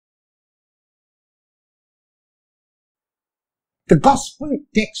The gospel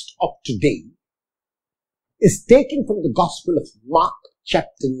text of today is taken from the Gospel of Mark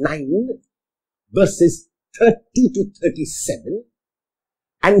chapter 9 verses 30 to 37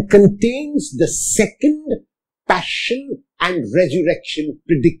 and contains the second passion and resurrection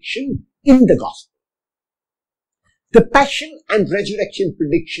prediction in the gospel. The passion and resurrection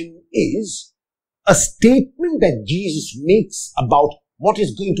prediction is a statement that Jesus makes about what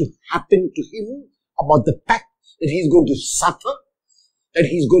is going to happen to him, about the fact that he is going to suffer, that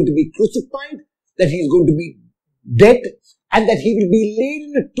he is going to be crucified, that he is going to be dead, and that he will be laid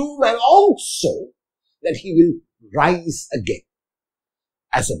in a tomb, and also that he will rise again.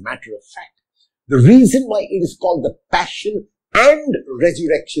 As a matter of fact, the reason why it is called the passion and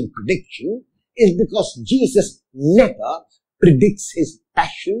resurrection prediction is because Jesus never predicts his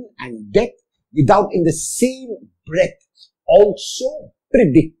passion and death without in the same breath also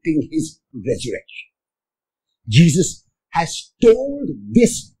predicting his resurrection. Jesus has told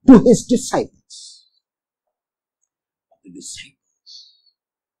this to his disciples. The disciples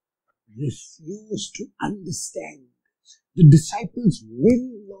refuse to understand. The disciples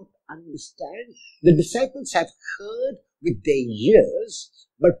will not understand. The disciples have heard with their ears,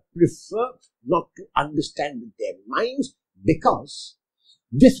 but prefer not to understand with their minds, because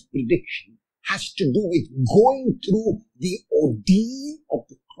this prediction has to do with going through the ordeal of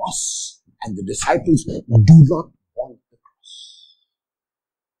the cross, and the disciples do not want the cross.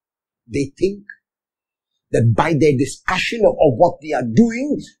 They think that by their discussion of what they are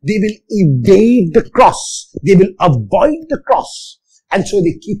doing, they will evade the cross. They will avoid the cross. And so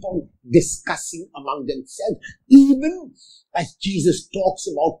they keep on discussing among themselves, even as Jesus talks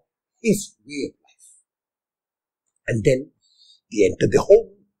about his way of life. And then they enter the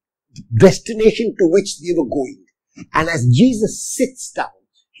home, the destination to which they were going. And as Jesus sits down,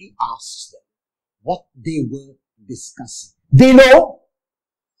 he asks them what they were discussing. They know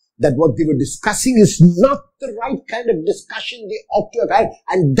that what they were discussing is not the right kind of discussion they ought to have had.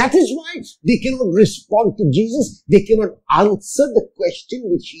 And that is why they cannot respond to Jesus. They cannot answer the question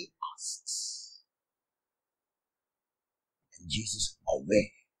which he asks. And Jesus, aware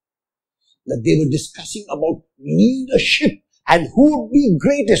that they were discussing about leadership and who would be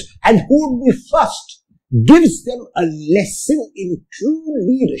greatest and who would be first, gives them a lesson in true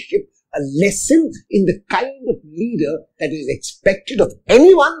leadership, a lesson in the kind of leader that is expected of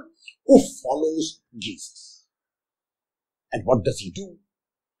anyone who follows Jesus. And what does he do?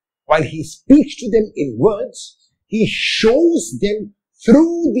 While he speaks to them in words, he shows them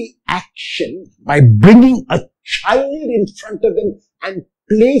through the action by bringing a child in front of them and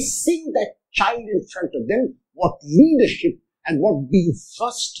placing that child in front of them what leadership and what being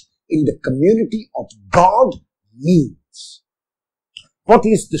first in the community of God means. What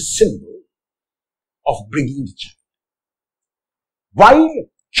is the symbol of bringing the child? While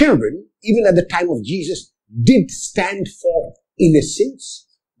children, even at the time of Jesus, did stand for innocence,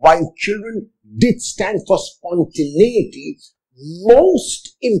 while children did stand for spontaneity,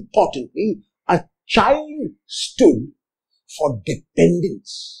 most importantly, a child stood for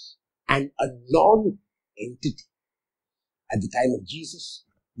dependence and a non-entity. At the time of Jesus,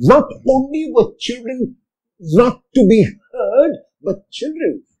 not only were children not to be heard, but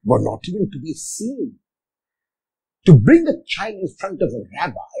children were not even to be seen. To bring a child in front of a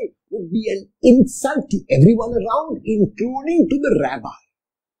rabbi would be an insult to everyone around, including to the rabbi.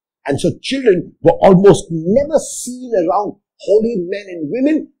 And so children were almost never seen around holy men and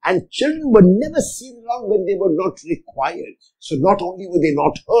women, and children were never seen around when they were not required. So not only were they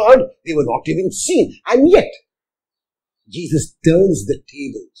not heard, they were not even seen. And yet, Jesus turns the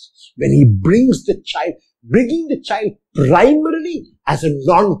tables when he brings the child, bringing the child primarily as a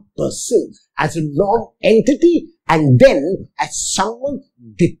non-person, as a non-entity, and then as someone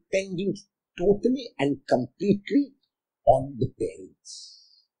dependent totally and completely on the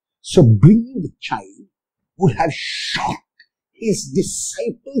parents. So bringing the child would have shocked his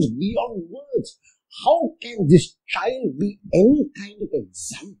disciples beyond words. How can this child be any kind of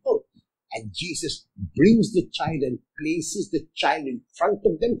example? And Jesus brings the child and places the child in front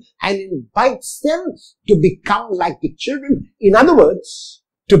of them and invites them to become like the children. In other words,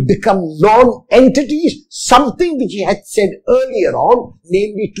 to become non-entities, something which he had said earlier on,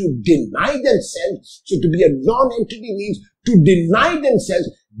 namely to deny themselves. So to be a non-entity means to deny themselves.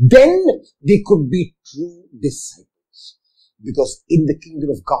 Then they could be true disciples. Because in the kingdom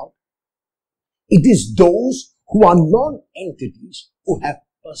of God, it is those who are non-entities who have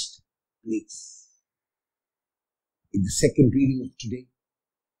first place. In the second reading of today,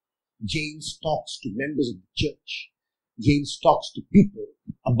 James talks to members of the church. James talks to people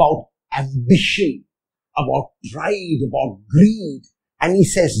about ambition, about pride, about greed. And he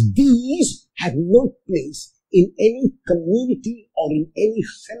says these have no place in any community or in any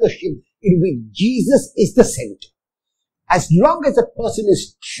fellowship in which Jesus is the center. As long as a person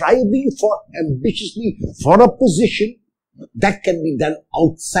is striving for ambitiously for a position, that can be done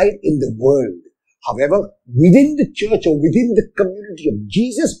outside in the world. However, within the church or within the community of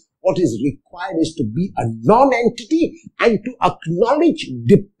Jesus, what is required is to be a non-entity and to acknowledge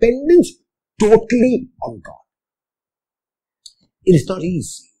dependence totally on God. It is not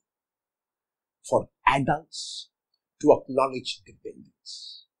easy for adults to acknowledge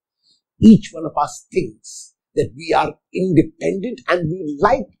dependence. Each one of us thinks that we are independent and we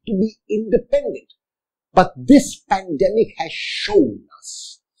like to be independent. But this pandemic has shown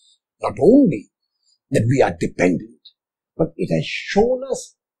us not only that we are dependent, but it has shown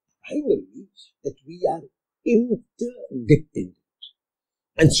us primarily that we are interdependent.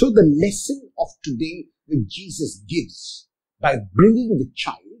 And so the lesson of today which Jesus gives by bringing the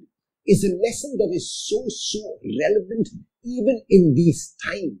child is a lesson that is so relevant even in these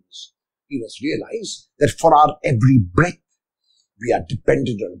times. We must realize that for our every breath, we are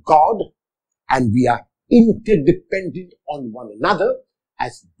dependent on God and we are interdependent on one another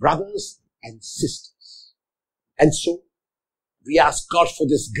as brothers and sisters. And so we ask God for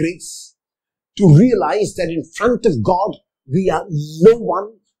this grace to realize that in front of God, we are no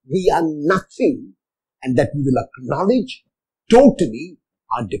one, we are nothing, and that we will acknowledge totally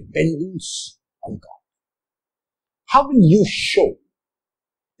our dependence on God. How will you show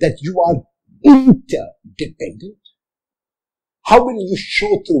that you are interdependent? How will you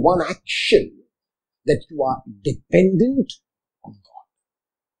show through one action that you are dependent